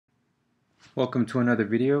Welcome to another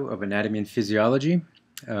video of anatomy and physiology.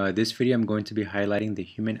 This video I'm going to be highlighting the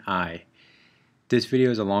human eye. This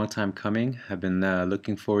video is a long time coming. I've been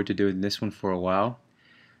looking forward to doing this one for a while.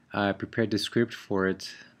 I prepared the script for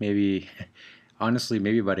it honestly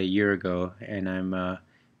maybe about a year ago, and I'm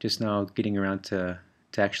just now getting around to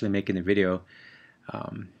actually making the video.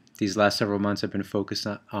 These last several months I've been focused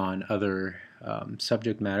on other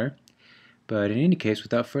subject matter, but in any case,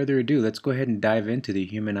 without further ado, let's go ahead and dive into the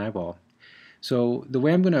human eyeball. So the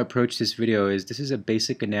way I'm going to approach this video is this is a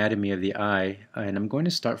basic anatomy of the eye, and I'm going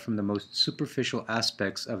to start from the most superficial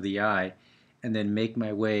aspects of the eye and then make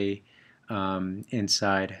my way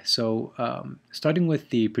inside. So starting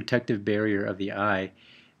with the protective barrier of the eye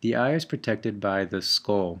is protected by the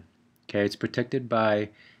skull. Okay, it's protected by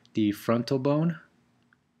the frontal bone,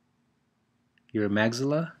 your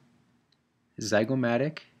maxilla,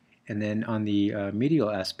 zygomatic, and then on the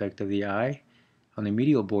medial aspect of the eye, on the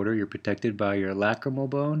medial border, you're protected by your lacrimal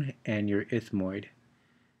bone and your ethmoid.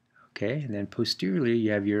 Okay, and then posteriorly,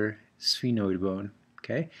 you have your sphenoid bone.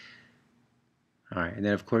 Okay, all right, and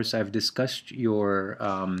then of course I've discussed your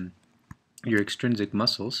extrinsic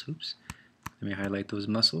muscles. Oops, let me highlight those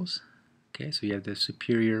muscles. Okay, so you have the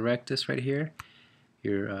superior rectus right here,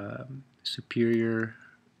 your superior.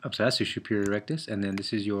 So that's your superior rectus, and then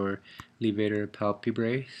this is your levator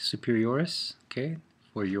palpebrae superioris. Okay,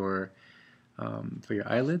 for your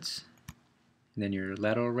eyelids, and then your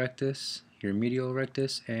lateral rectus, your medial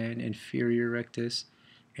rectus, and inferior rectus,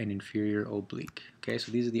 and inferior oblique. Okay,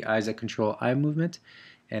 so these are the eyes that control eye movement,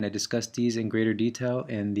 and I discussed these in greater detail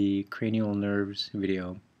in the cranial nerves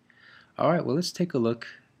video. Alright, well let's take a look,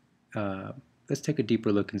 let's take a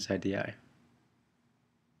deeper look inside the eye.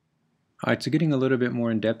 Alright, so getting a little bit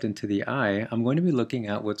more in depth into the eye, I'm going to be looking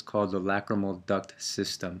at what's called the lacrimal duct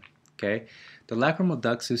system. Okay, the lacrimal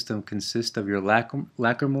duct system consists of your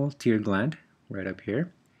lacrimal tear gland right up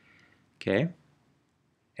here, okay,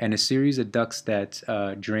 and a series of ducts that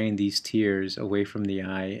drain these tears away from the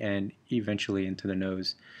eye and eventually into the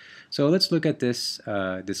nose. So let's look at this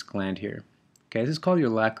this gland here. Okay, this is called your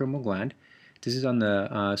lacrimal gland. This is on the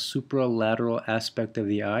supralateral aspect of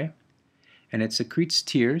the eye, and it secretes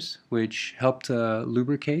tears which help to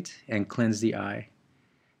lubricate and cleanse the eye.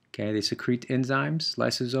 Okay, they secrete enzymes,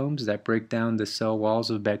 lysosomes, that break down the cell walls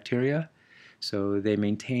of bacteria, so they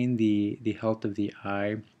maintain the health of the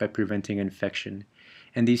eye by preventing infection.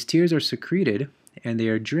 And these tears are secreted and they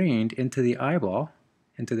are drained into the eyeball,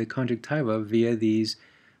 into the conjunctiva, via these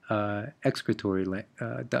excretory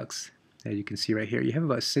ducts that you can see right here. You have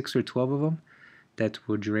about 6 or 12 of them that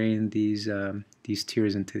will drain these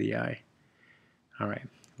tears into the eye. All right,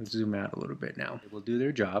 let's zoom out a little bit now. They will do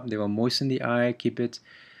their job. They will moisten the eye, keep it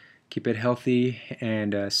healthy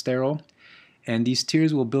and sterile, and these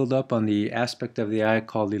tears will build up on the aspect of the eye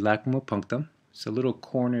called the lacrimal punctum. It's a little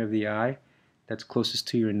corner of the eye that's closest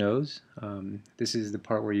to your nose. This is the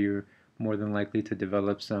part where you're more than likely to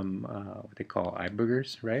develop some what they call eye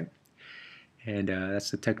boogers, right? And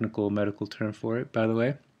that's the technical medical term for it, by the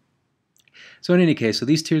way. So in any case, so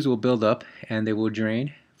these tears will build up and they will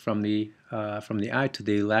drain from the eye to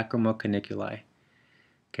the lacrimal caniculi.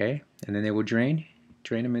 Okay, and then they will drain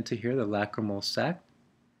them into here, the lacrimal sac.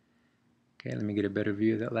 Okay, let me get a better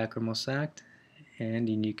view of that lacrimal sac, and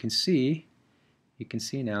you can see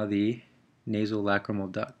now the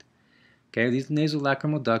nasolacrimal duct. Okay, these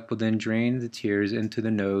nasolacrimal duct will then drain the tears into the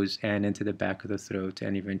nose and into the back of the throat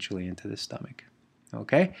and eventually into the stomach.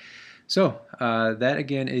 Okay, so that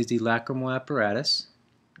again is the lacrimal apparatus,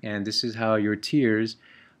 and this is how your tears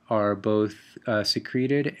are both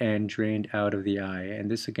secreted and drained out of the eye, and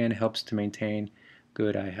this again helps to maintain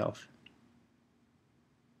good eye health.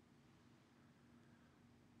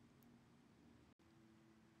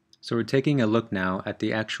 So we're taking a look now at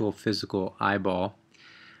the actual physical eyeball,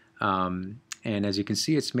 and as you can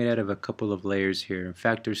see, it's made out of a couple of layers here. In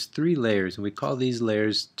fact, there's 3 layers, and we call these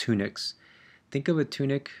layers tunics. Think of a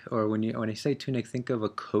tunic, or when I say tunic, think of a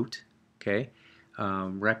coat. Okay,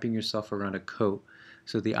 wrapping yourself around a coat.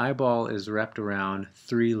 So the eyeball is wrapped around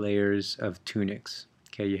 3 layers of tunics.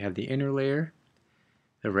 Okay, you have the inner layer,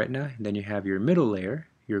 the retina, and then you have your middle layer,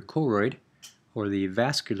 your choroid, or the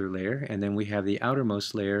vascular layer, and then we have the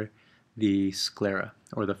outermost layer, the sclera,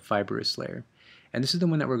 or the fibrous layer. And this is the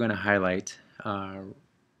one that we're going to highlight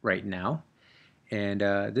right now. And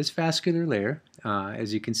this vascular layer,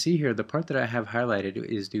 as you can see here, the part that I have highlighted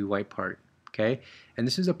is the white part. Okay, and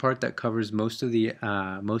this is a part that covers most of the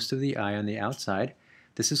eye on the outside.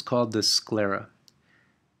 This is called the sclera.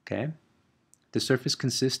 Okay, the surface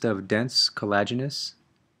consists of dense collagenous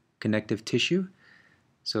connective tissue,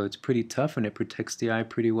 so it's pretty tough and it protects the eye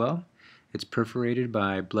pretty well. It's perforated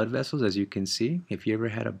by blood vessels, as you can see. If you ever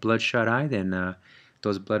had a bloodshot eye, then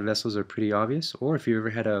those blood vessels are pretty obvious. Or if you ever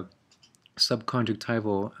had a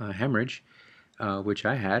subconjunctival hemorrhage, which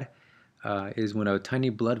I had, is when a tiny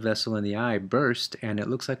blood vessel in the eye burst, and it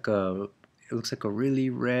looks like a really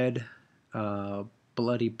red,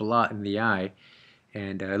 bloody blot in the eye,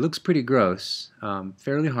 and it looks pretty gross.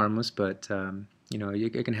 Fairly harmless, but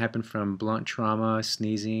it can happen from blunt trauma,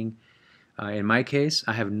 sneezing. In my case,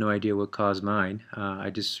 I have no idea what caused mine. I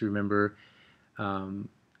just remember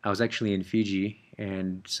I was actually in Fiji,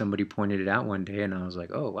 and somebody pointed it out one day, and I was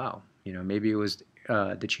like, "Oh wow, maybe it was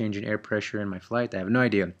the change in air pressure in my flight." I have no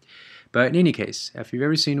idea. But in any case, if you've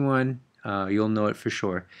ever seen one, you'll know it for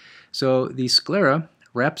sure. So the sclera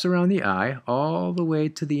wraps around the eye all the way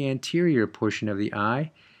to the anterior portion of the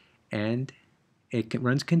eye, and it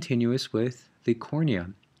runs continuous with the cornea.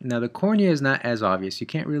 Now the cornea is not as obvious. You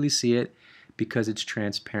can't really see it because it's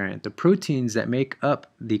transparent. The proteins that make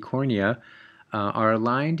up the cornea are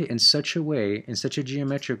aligned in such a way, in such a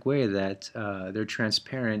geometric way, that they're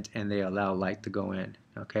transparent and they allow light to go in.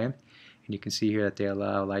 Okay, and you can see here that they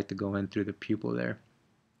allow light to go in through the pupil there,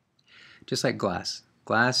 just like glass.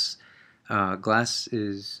 Glass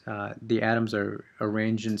is the atoms are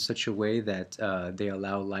arranged in such a way that they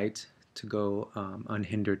allow light to go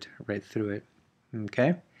unhindered right through it.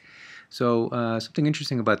 Okay, so something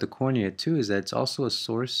interesting about the cornea too is that it's also a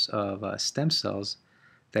source of stem cells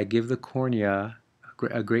that give the cornea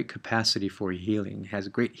a great capacity for healing. It has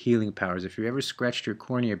great healing powers. If you ever scratched your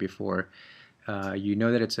cornea before, you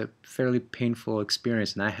know that it's a fairly painful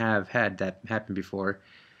experience, and I have had that happen before.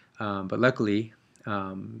 But luckily,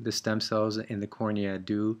 the stem cells in the cornea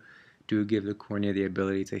do give the cornea the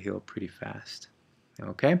ability to heal pretty fast.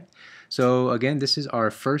 Okay, so again, this is our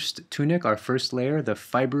first tunic, our first layer, the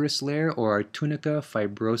fibrous layer, or our tunica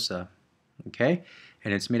fibrosa. Okay,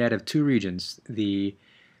 and it's made out of two regions, the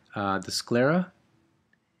sclera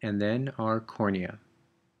and then our cornea.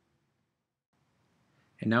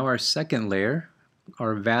 And now our second layer,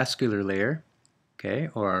 our vascular layer, okay,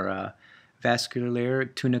 or our vascular layer,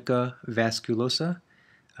 tunica vasculosa.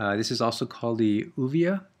 This is also called the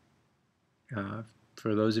uvea.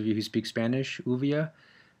 For those of you who speak Spanish, uvea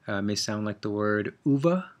may sound like the word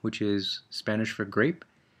uva, which is Spanish for grape.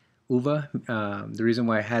 Uva, the reason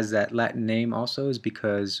why it has that Latin name also is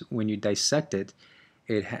because when you dissect it,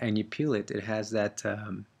 and you peel it, it has that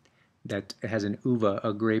it has an uva,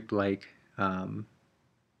 a grape-like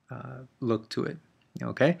look to it.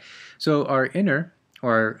 Okay, so our inner,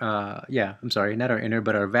 or I'm sorry, not our inner,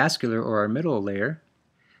 but our vascular or our middle layer.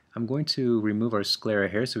 I'm going to remove our sclera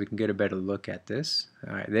here so we can get a better look at this.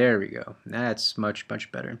 All right, there we go. That's much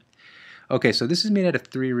better. Okay, so this is made out of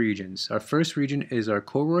three regions. Our first region is our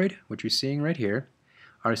choroid, which you're seeing right here,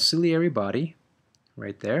 our ciliary body,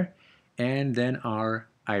 right there, and then our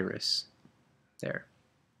iris, there.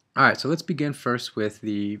 All right, so let's begin first with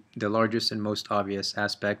the largest and most obvious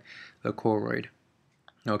aspect, the choroid.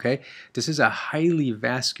 Okay, this is a highly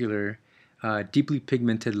vascular, deeply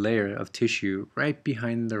pigmented layer of tissue right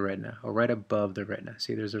behind the retina, or right above the retina.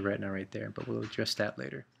 See, there's a retina right there, but we'll address that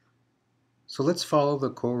later. So let's follow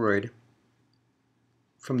the choroid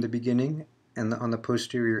from the beginning and on the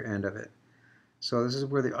posterior end of it. So this is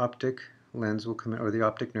where the optic lens will come in, or the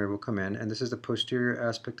optic nerve will come in, and this is the posterior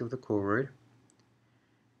aspect of the choroid.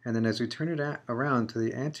 And then as we turn it around to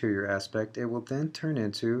the anterior aspect, it will then turn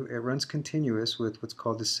into, it runs continuous with what's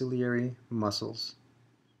called the ciliary muscles.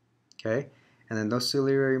 Okay? And then those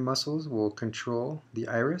ciliary muscles will control the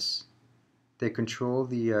iris. They control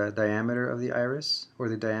the diameter of the iris, or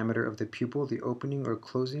the diameter of the pupil, the opening or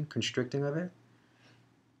closing, constricting of it.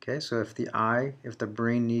 Okay, so if the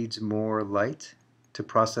brain needs more light to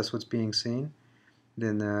process what's being seen,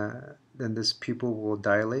 then this pupil will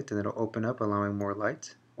dilate and it'll open up, allowing more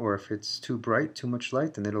light. Or if it's too bright, too much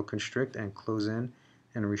light, then it'll constrict and close in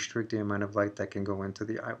and restrict the amount of light that can go into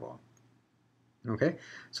the eyeball. Okay,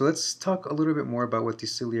 so let's talk a little bit more about what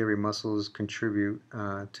these ciliary muscles contribute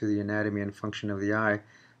to the anatomy and function of the eye.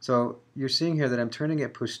 So you're seeing here that I'm turning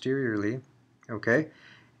it posteriorly, okay,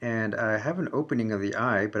 and I have an opening of the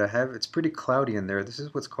eye, but it's pretty cloudy in there. This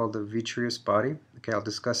is what's called the vitreous body. Okay, I'll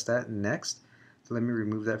discuss that next. So let me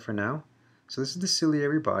remove that for now. So this is the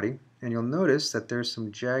ciliary body, and you'll notice that there's a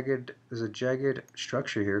jagged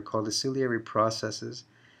structure here called the ciliary processes.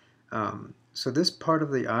 So this part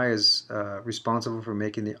of the eye is responsible for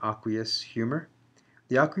making the aqueous humor.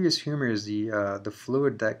 The aqueous humor is the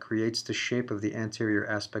fluid that creates the shape of the anterior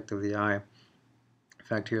aspect of the eye. In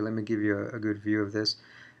fact, here, let me give you a good view of this.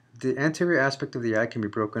 The anterior aspect of the eye can be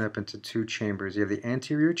broken up into two chambers. You have the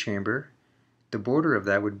anterior chamber. The border of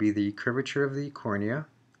that would be the curvature of the cornea,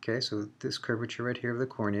 Okay, so this curvature right here of the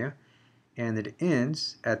cornea, and it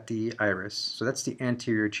ends at the iris. So that's the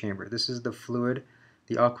anterior chamber. This is the fluid,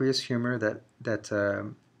 the aqueous humor that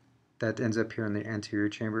ends up here in the anterior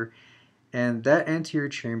chamber, and that anterior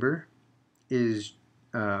chamber is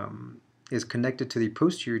is connected to the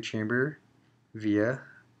posterior chamber via.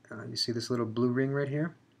 You see this little blue ring right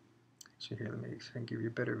here? So here, let me give you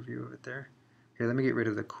a better view of it there. Here, let me get rid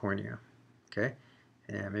of the cornea. Okay,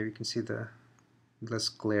 and maybe you can see the less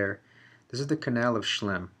glare. This is the canal of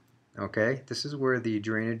Schlemm. Okay, this is where the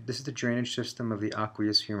drainage. This is the drainage system of the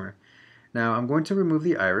aqueous humor. Now I'm going to remove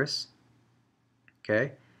the iris.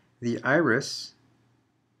 Okay, the iris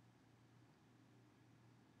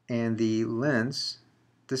and the lens.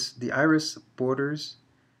 The iris borders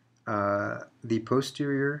the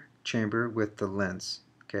posterior chamber with the lens.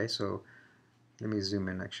 Okay, so let me zoom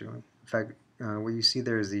in actually. In fact, what you see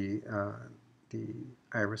there is the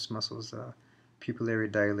iris muscles, pupillary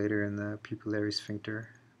dilator and the pupillary sphincter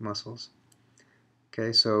muscles.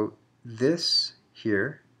 Okay, so this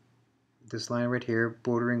here, this line right here,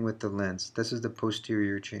 bordering with the lens, this is the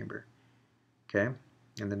posterior chamber. Okay,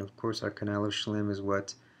 and then of course our canal of Schlemm is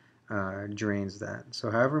what drains that. So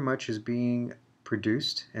however much is being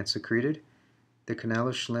produced and secreted, the canal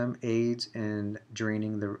of Schlemm aids in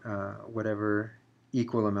draining the whatever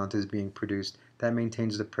equal amount is being produced. That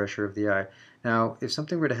maintains the pressure of the eye. Now, if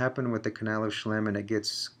something were to happen with the canal of Schlemm and it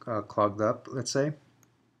gets clogged up, let's say,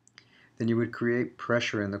 then you would create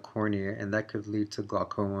pressure in the cornea, and that could lead to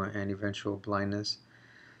glaucoma and eventual blindness.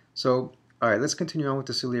 So, all right, let's continue on with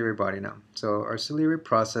the ciliary body now. So our ciliary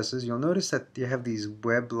processes, you'll notice that you have these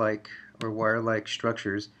web-like or wire-like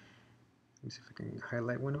structures. Let me see if I can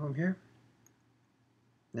highlight one of them here.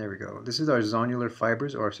 There we go. This is our zonular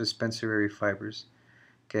fibers or suspensory fibers.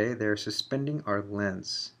 Okay, they're suspending our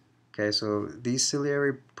lens. Okay, so these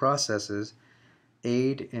ciliary processes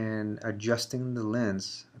aid in adjusting the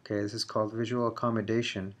lens. Okay, this is called visual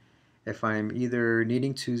accommodation. If I'm either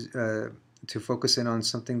needing to focus in on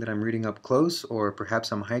something that I'm reading up close, or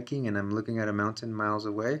perhaps I'm hiking and I'm looking at a mountain miles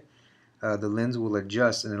away, the lens will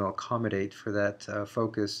adjust and it'll accommodate for that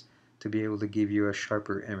focus to be able to give you a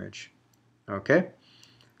sharper image. Okay,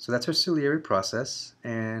 so that's our ciliary process,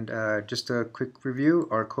 and just a quick review,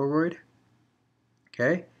 our choroid,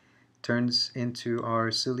 okay, turns into our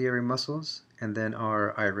ciliary muscles, and then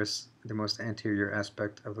our iris, the most anterior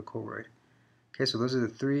aspect of the choroid. Okay, so those are the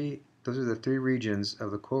three regions of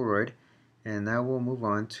the choroid, and now we'll move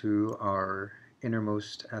on to our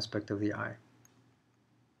innermost aspect of the eye.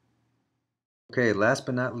 Okay, last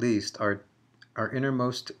but not least, our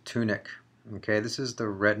innermost tunic. Okay, this is the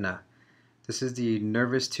retina. This is the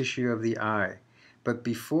nervous tissue of the eye. But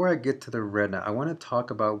before I get to the retina, I want to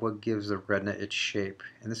talk about what gives the retina its shape.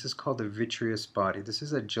 And this is called the vitreous body. This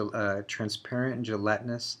is a transparent and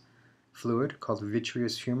gelatinous fluid called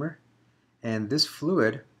vitreous humor. And this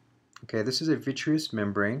fluid, okay, this is a vitreous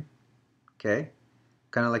membrane, okay?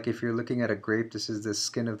 Kind of like if you're looking at a grape, this is the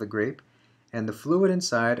skin of the grape. And the fluid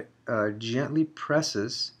inside gently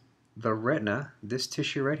presses the retina, this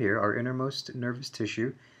tissue right here, our innermost nervous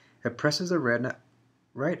tissue. It presses the retina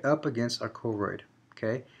right up against our choroid.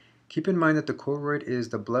 Okay, keep in mind that the choroid is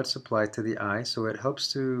the blood supply to the eye, so it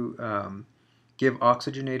helps to give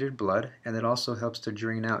oxygenated blood, and it also helps to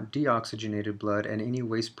drain out deoxygenated blood and any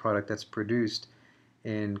waste product that's produced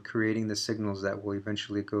in creating the signals that will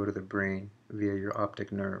eventually go to the brain via your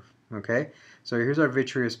optic nerve. Okay, so here's our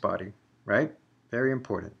vitreous body, right? Very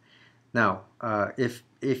important. Now, if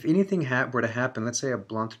anything were to happen, let's say a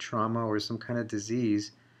blunt trauma or some kind of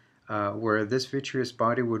disease, where this vitreous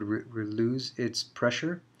body would lose its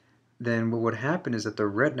pressure, then what would happen is that the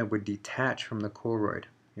retina would detach from the choroid.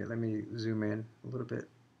 Here, let me zoom in a little bit.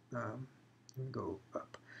 Let me go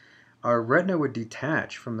up. Our retina would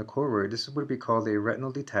detach from the choroid. This would be called a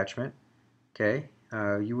retinal detachment. Okay,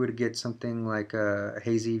 you would get something like a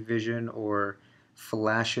hazy vision or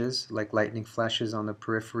flashes, like lightning flashes on the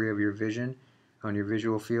periphery of your vision, on your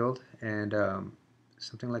visual field, and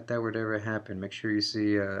something like that would ever happen, make sure you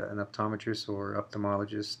see an optometrist or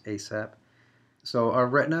ophthalmologist ASAP. So our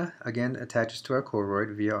retina, again, attaches to our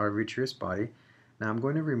choroid via our vitreous body. Now I'm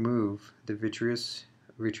going to remove the vitreous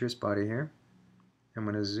body here. I'm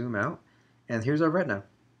going to zoom out, and here's our retina.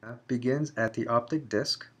 It begins at the optic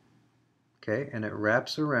disc, okay, and it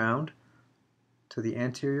wraps around to the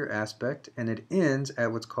anterior aspect, and it ends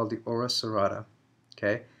at what's called the ora serrata.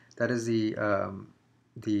 Okay, that is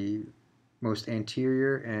the most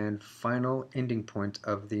anterior and final ending point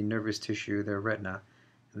of the nervous tissue, the retina.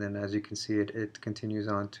 And then as you can see, it continues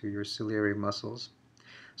on to your ciliary muscles.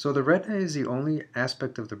 So the retina is the only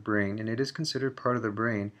aspect of the brain, and it is considered part of the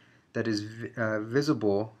brain that is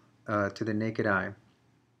visible to the naked eye.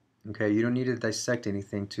 Okay, you don't need to dissect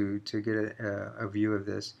anything to get a view of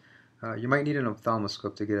this. You might need an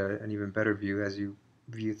ophthalmoscope to get an even better view as you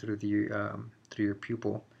view through your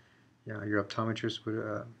pupil. Yeah, your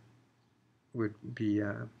optometrist would be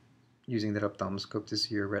using that ophthalmoscope to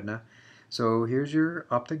see your retina. So here's your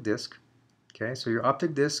optic disc. Okay, so your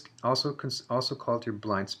optic disc also called your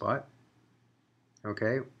blind spot.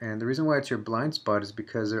 Okay, and the reason why it's your blind spot is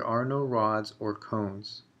because there are no rods or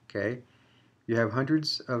cones. Okay, you have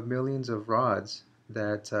hundreds of millions of rods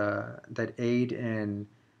that aid in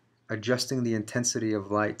adjusting the intensity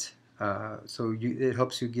of light. It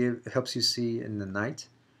helps you see in the night,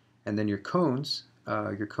 and then your cones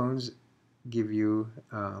give you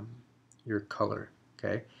your color.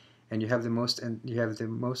 Okay, and you have the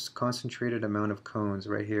most concentrated amount of cones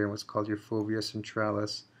right here in what's called your fovea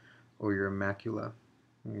centralis or your macula.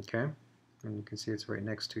 Okay, and you can see it's right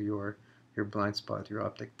next to your blind spot, your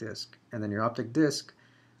optic disc, and then your optic disc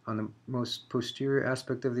on the most posterior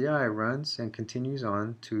aspect of the eye runs and continues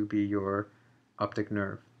on to be your optic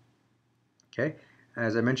nerve. Okay,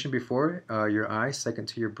 as I mentioned before, your eye, second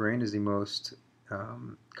to your brain, is the most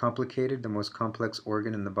complicated, the most complex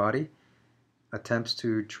organ in the body. Attempts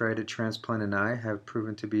to try to transplant an eye have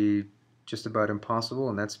proven to be just about impossible,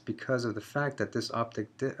 and that's because of the fact that this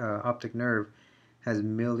optic nerve has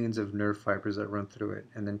millions of nerve fibers that run through it,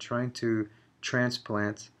 and then trying to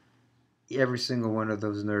transplant every single one of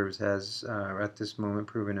those nerves has at this moment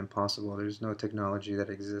proven impossible. There's no technology that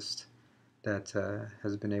exists that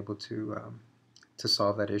has been able to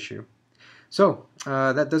solve that issue. So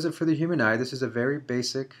that does it for the human eye. This is a very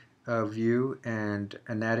basic view and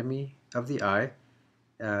anatomy of the eye.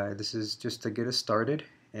 This is just to get us started,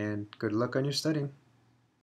 and good luck on your studying.